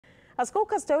A school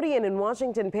custodian in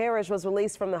Washington Parish was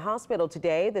released from the hospital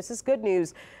today. This is good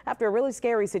news after a really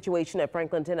scary situation at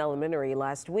Franklinton Elementary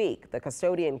last week. The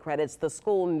custodian credits the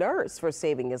school nurse for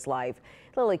saving his life.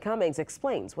 Lily Cummings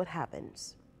explains what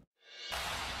happens.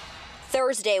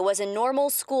 Thursday was a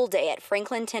normal school day at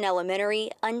Franklinton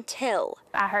Elementary until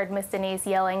I heard Miss Denise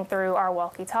yelling through our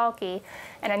walkie-talkie,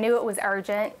 and I knew it was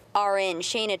urgent. RN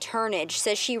Shana Turnage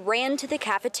says she ran to the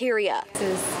cafeteria.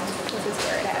 This is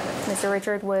where it happened. Mr.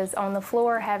 Richard was on the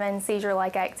floor having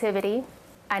seizure-like activity.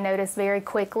 I noticed very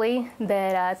quickly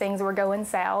that things were going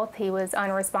south. He was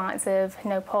unresponsive,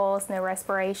 no pulse, no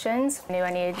respirations. I knew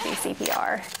I needed to do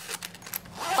CPR.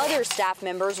 Other staff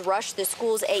members rushed the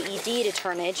school's AED to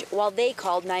Turnage while they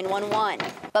called 911.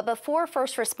 But before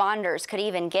first responders could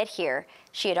even get here,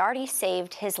 she had already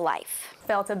saved his life.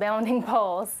 Felt a bounding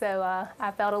pulse, so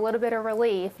I felt a little bit of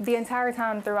relief. The entire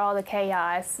time through all the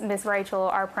chaos, Miss Rachel,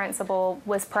 our principal,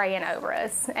 was praying over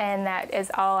us, and that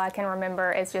is all I can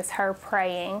remember is just her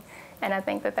praying, and I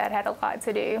think that that had a lot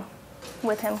to do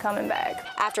with him coming back.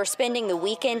 After spending the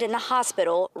weekend in the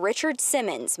hospital, Richard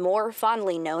Simmons, more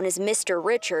fondly known as Mr.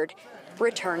 Richard,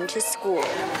 returned to school.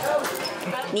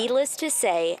 Needless to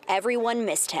say, everyone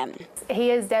missed him.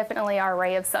 He is definitely our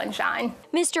ray of sunshine.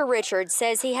 Mr. Richard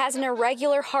says he has an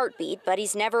irregular heartbeat, but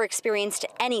he's never experienced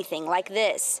anything like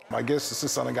this. I guess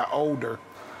since I got older,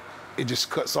 it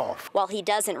just cuts off. While he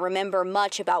doesn't remember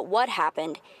much about what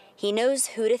happened, he knows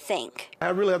who to thank. I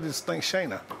really have to thank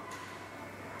Shana.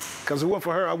 Because if it weren't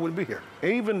for her, I wouldn't be here.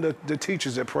 Even the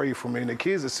teachers that prayed for me and the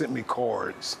kids that sent me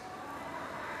cards,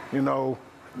 you know,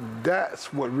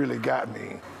 that's what really got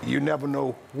me. You never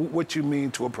know what you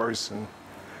mean to a person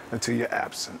until you're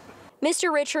absent.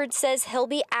 Mr. Richard says he'll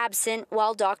be absent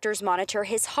while doctors monitor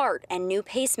his heart and new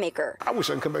pacemaker. I wish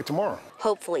I could come back tomorrow.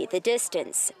 Hopefully the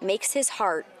distance makes his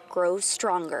heart grow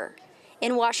stronger.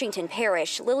 In Washington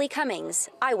Parish, Lily Cummings,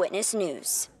 Eyewitness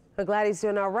News. We're glad he's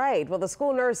doing all right. Well, the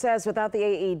school nurse says without the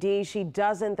AED, she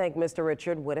doesn't think Mr.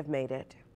 Richard would have made it.